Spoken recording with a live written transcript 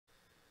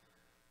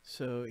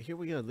So here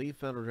we go,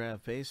 Leaf Metal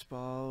Draft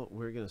Baseball.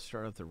 We're going to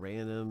start off the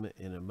random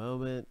in a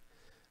moment.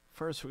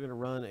 First, we're going to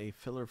run a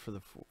filler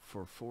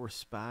for 4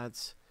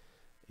 spots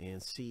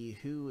and see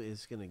who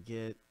is going to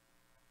get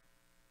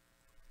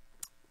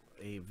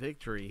a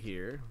victory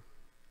here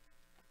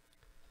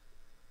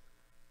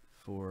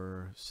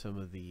for some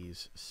of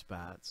these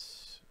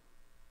spots.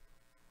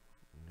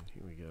 And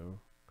here we go.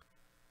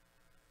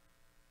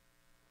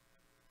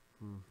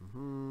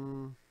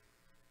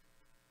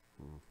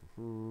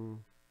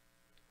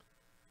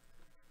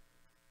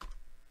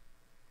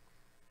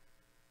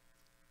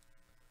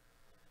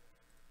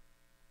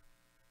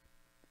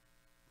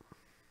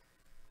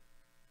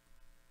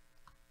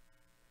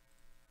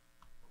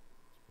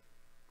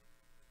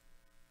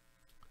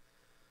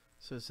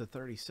 So it's a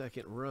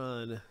 30-second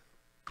run.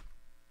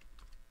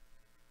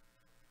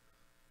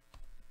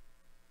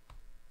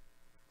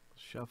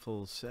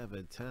 Shuffle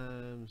 7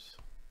 times.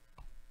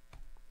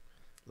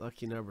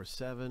 Lucky number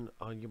 7.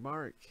 On your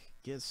mark.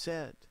 Get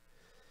set.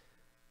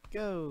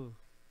 Go.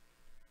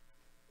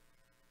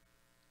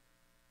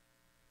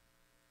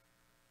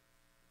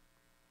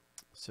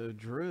 So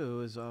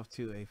Drew is off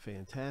to a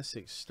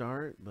fantastic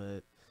start,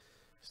 but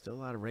still a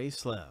lot of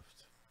race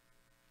left.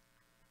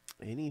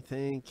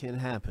 Anything can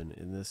happen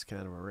in this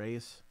kind of a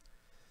race.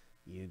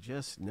 You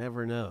just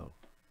never know.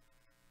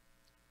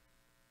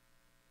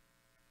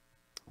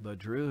 But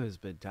Drew has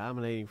been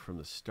dominating from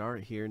the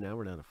start here. Now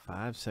we're down to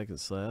 5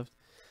 seconds left.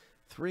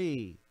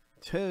 3,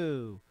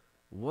 2,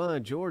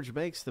 1. George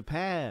makes the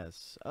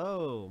pass.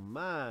 Oh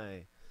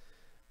my.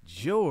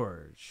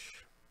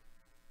 George.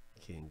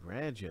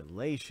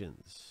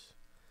 Congratulations.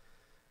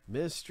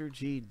 Mr.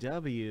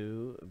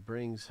 GW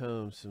brings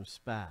home some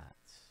spots.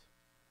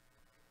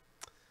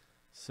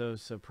 So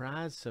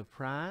surprise,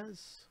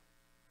 surprise.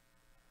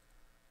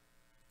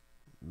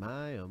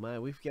 My, oh my.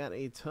 We've got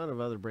a ton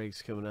of other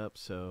breaks coming up.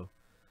 So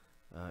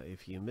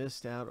if you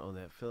missed out on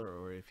that filler,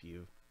 or if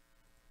you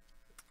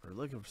are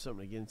looking for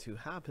something to get into,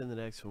 hop in the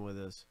next one with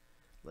us.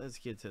 Let's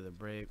get to the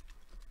break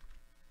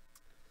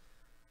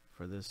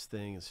for this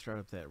thing and start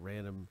up that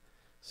random.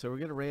 So we're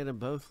going to random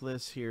both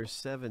lists here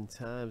 7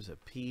 times a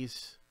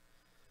piece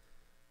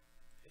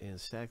and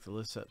stack the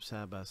lists up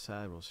side by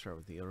side. We'll start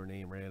with the owner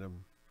name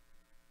random.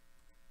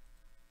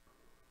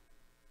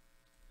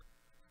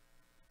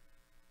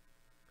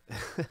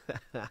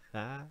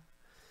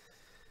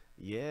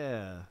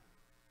 Yeah.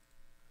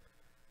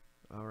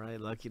 All right,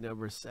 lucky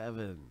number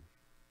 7.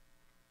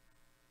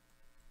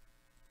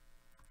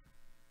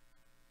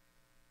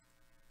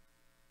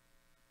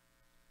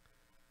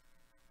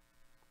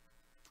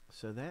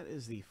 So that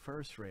is the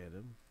first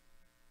random.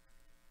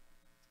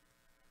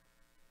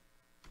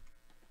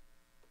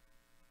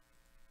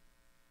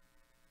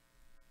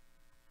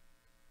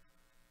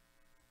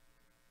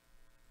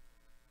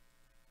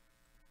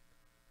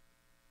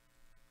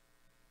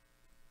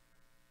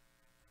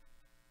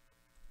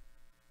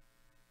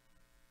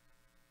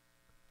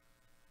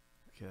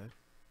 Okay.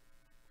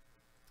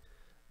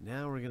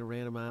 Now we're going to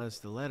randomize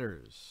the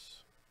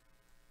letters.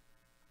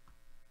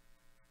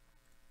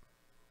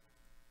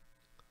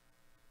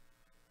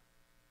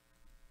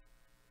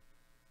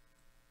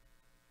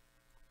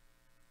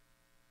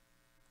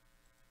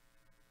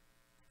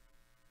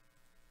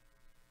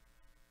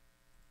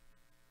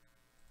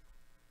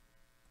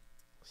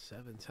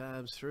 Seven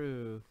times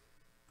through.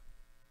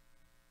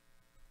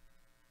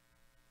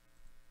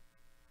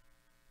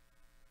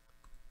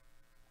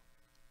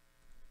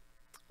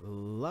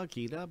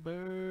 Lucky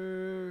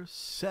number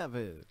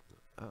 7.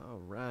 All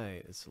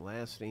right, it's the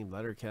last name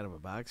letter count of a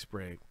box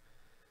break.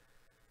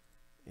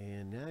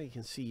 And now you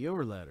can see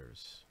your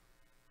letters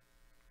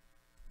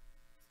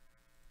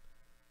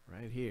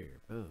right here.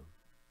 Boom.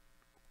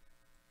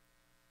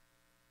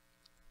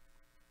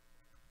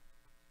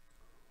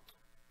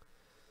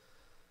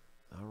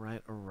 All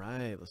right, all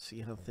right. Let's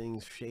see how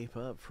things shape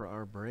up for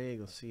our break.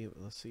 Let's see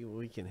what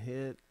we can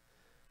hit.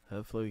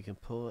 Hopefully we can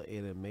pull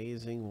an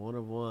amazing 1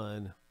 of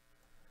 1.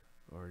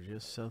 Or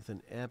just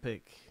something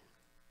epic.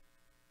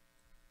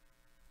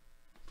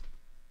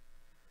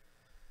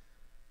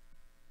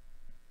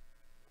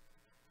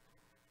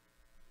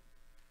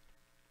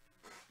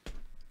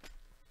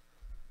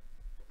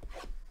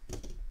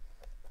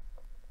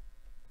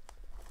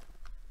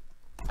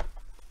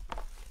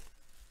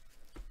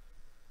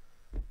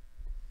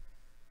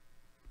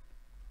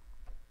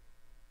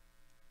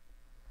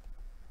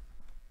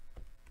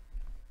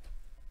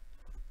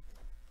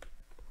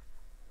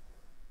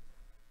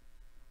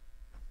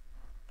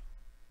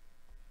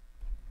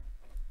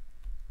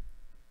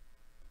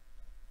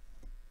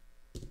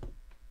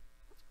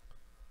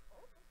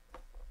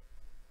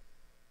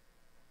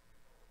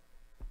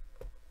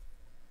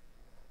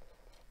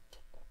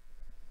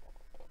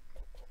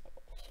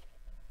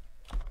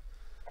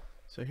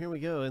 So here we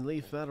go in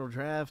Leaf Metal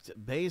Draft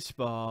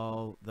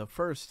Baseball. The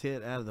first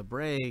hit out of the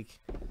break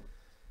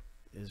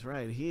is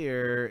right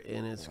here,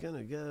 and it's going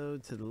to go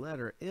to the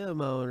letter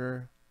M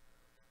owner,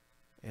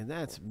 and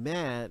that's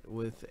Matt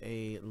with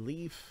a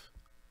Leaf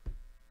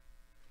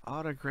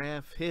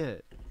autograph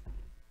hit.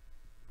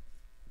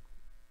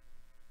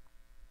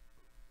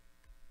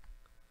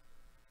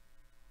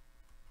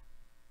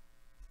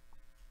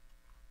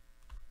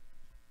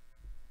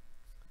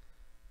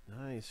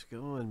 Nice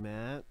going,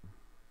 Matt.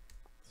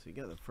 So you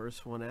got the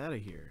first one out of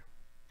here.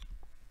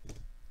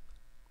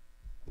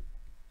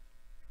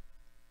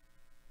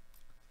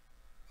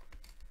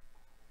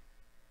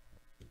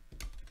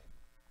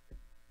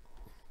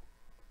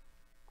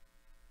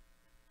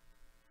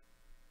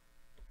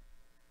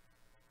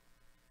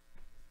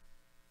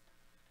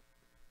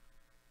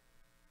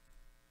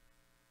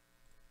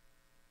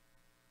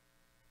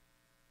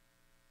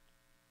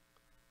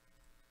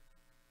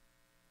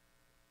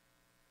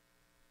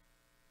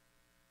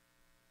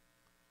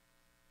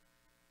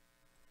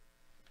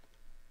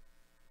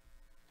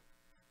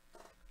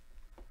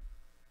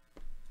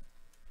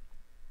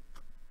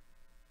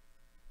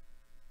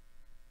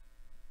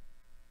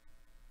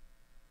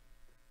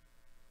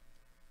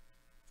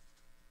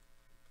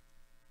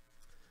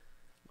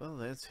 Well,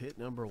 that's hit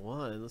number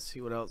one. Let's see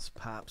what else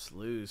pops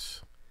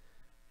loose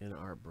in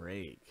our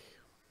break.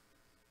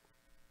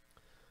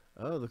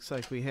 Oh, looks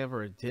like we have a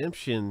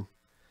redemption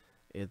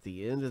at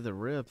the end of the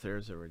rip.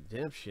 There's a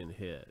redemption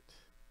hit.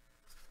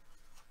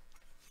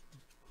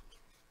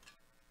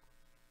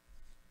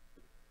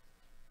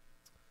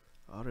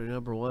 Auto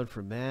number one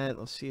for Matt.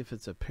 Let's see if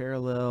it's a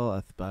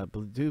parallel. I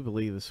do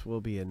believe this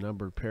will be a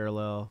numbered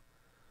parallel.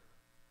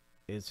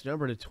 It's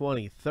numbered to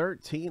 20.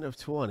 13 of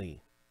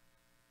 20.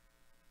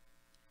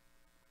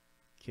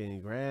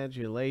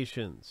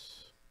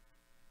 Congratulations.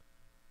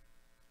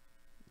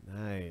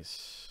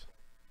 Nice.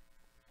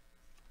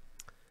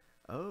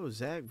 Oh,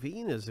 Zach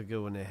Veen is a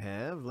good one to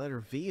have. Letter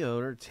V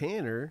owner,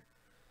 Tanner.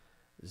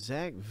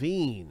 Zach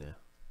Veen.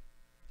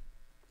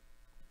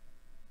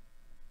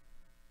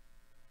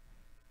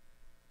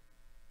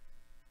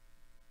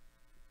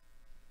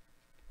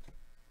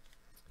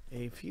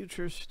 A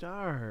Future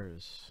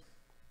Stars.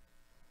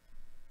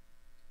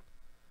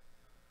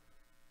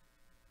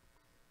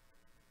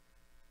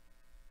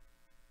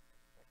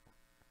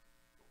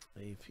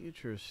 A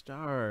Future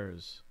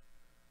Stars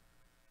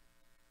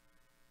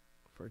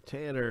for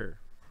Tanner.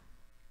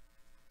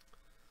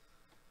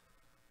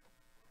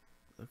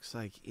 Looks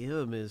like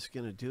M is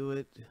going to do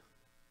it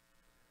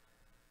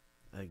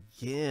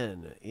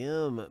again.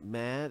 M,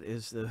 Matt,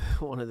 is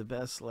one of the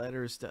best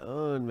letters to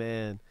own,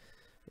 man.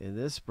 In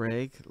this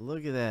break,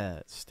 look at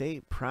that.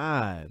 State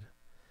Pride.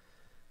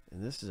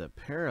 And this is a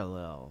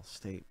parallel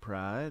State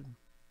Pride.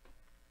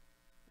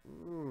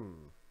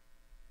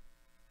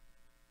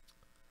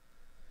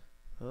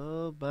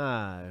 Oh,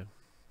 my.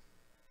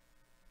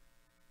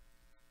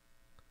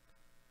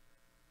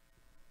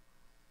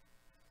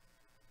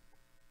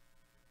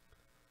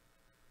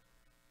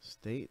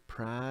 State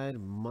Pride,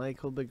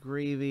 Michael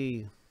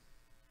McGreevy.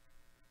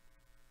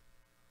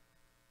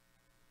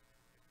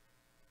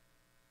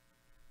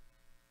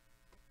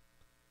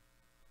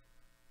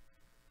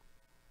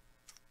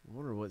 I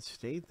wonder what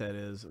state that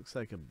is. Looks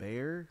like a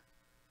bear.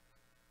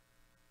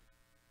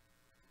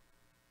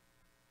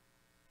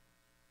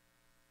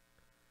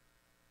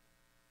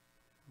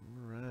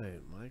 All right,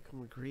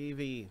 Michael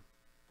McGreevy.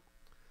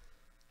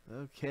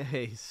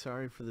 Okay,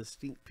 sorry for the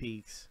sneak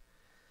peeks.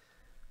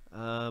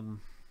 Matt,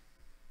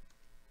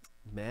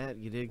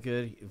 you did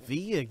good.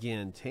 V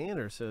again,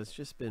 Tanner. So it's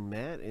just been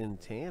Matt and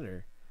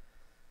Tanner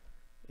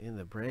in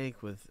the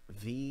break with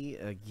V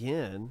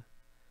again.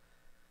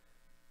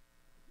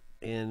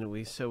 And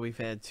we've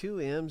had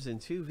 2 M's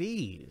and 2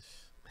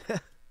 V's.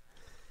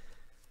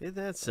 Isn't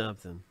that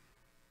something?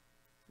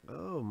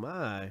 Oh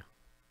my.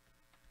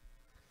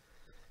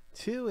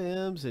 2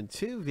 M's and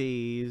 2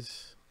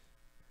 V's.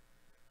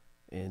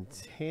 And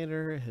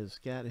Tanner has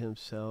got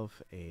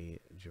himself a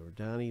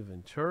Giordani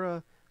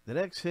Ventura. The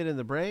next hit in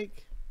the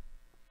break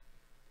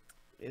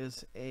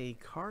is a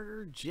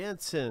Carter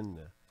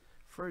Jensen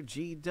for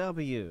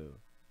GW.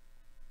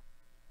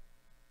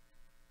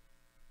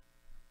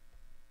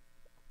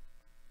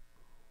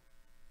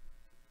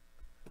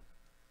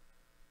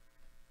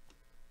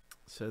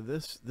 So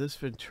this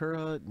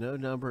Ventura, no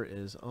number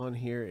is on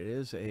here. It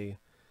is a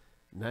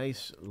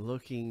nice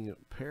looking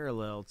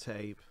parallel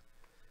tape,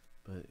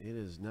 but it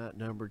is not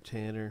numbered,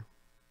 Tanner,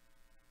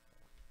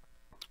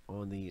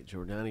 on the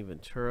Giordani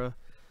Ventura.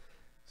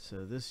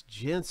 So this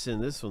Jensen,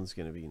 this one's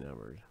going to be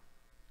numbered.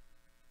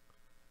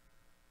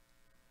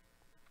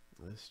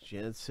 This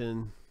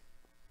Jensen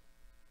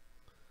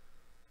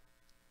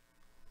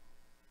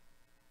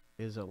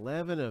is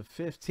 11 of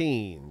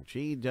 15,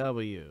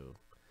 GW.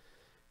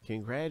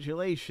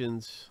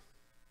 Congratulations,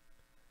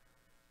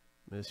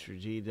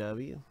 Mr.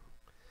 GW.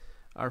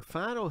 Our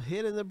final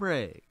hit in the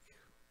break.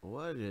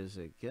 What is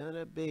it going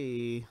to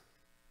be?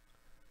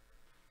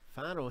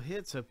 Final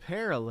hit's a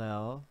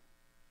parallel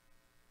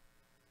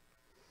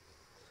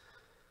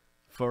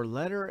for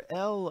letter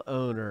L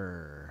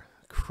owner.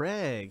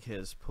 Craig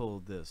has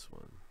pulled this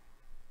one.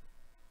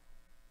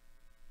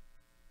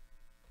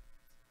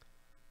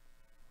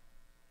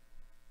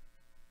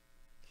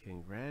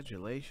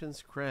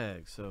 Congratulations,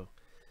 Craig. So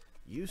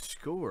you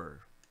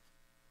score.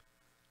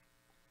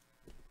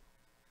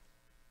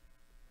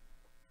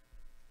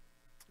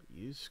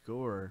 You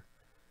score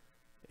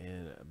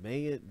And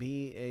may it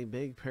be a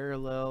big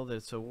parallel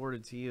that's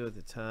awarded to you at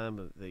the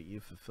time that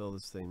you fulfill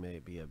this thing. May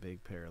it be a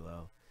big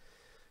parallel.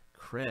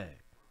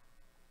 Craig.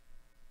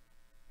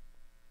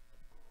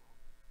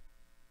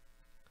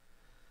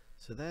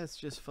 So that's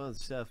just fun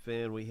stuff,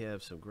 man. We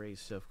have some great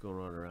stuff going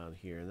on around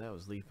here. And that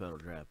was Leaf Metal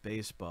Draft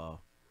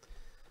Baseball.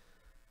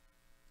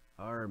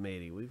 All right,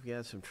 matey. We've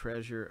got some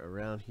treasure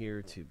around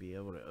here to be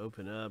able to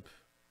open up.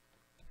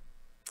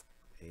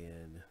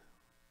 And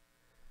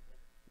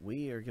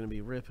we are going to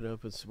be ripping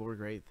open some more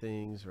great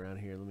things around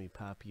here. Let me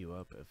pop you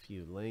up a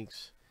few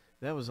links.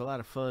 That was a lot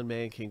of fun,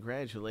 man.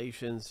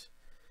 Congratulations.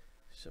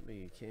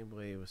 Somebody came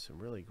away with some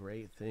really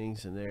great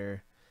things in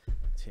there.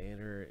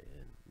 Tanner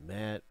and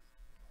Matt.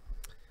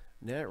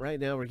 Now, right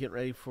now, we're getting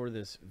ready for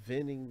this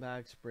vending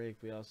box break.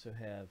 We also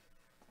have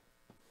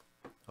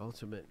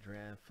Ultimate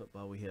Draft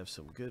Football. We have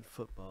some good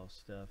football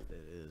stuff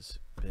that has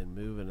been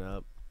moving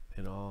up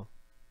and all.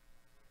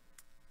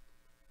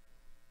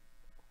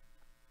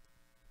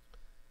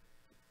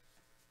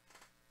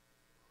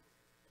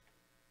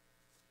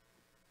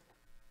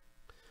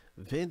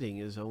 Vending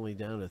is only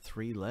down to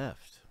 3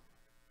 left.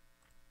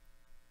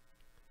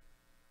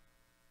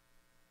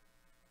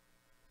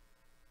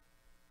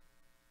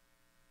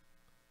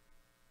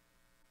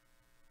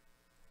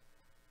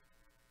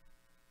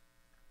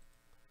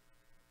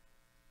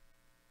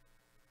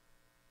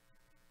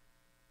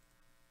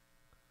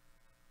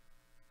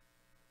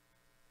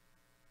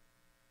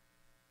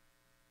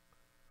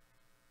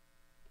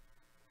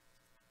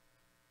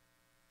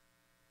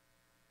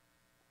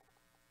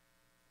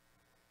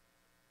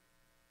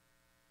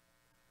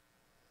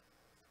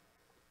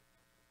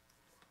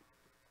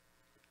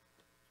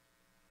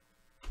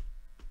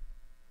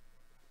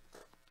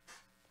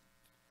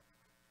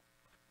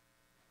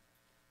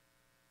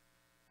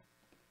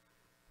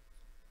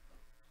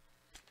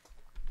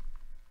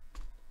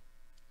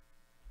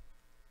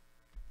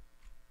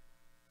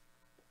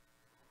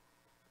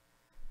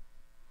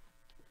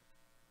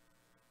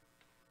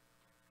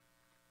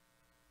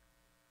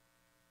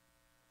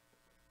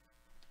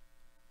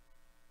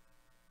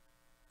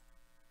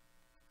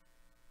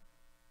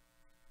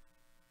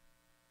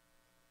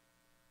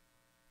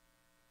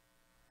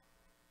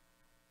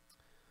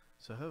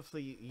 So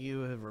hopefully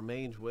you have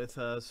remained with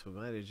us. We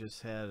might have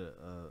just had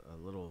a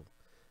little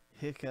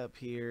hiccup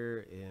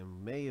here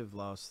and may have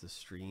lost the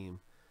stream.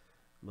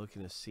 I'm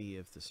looking to see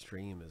if the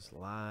stream is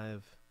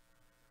live.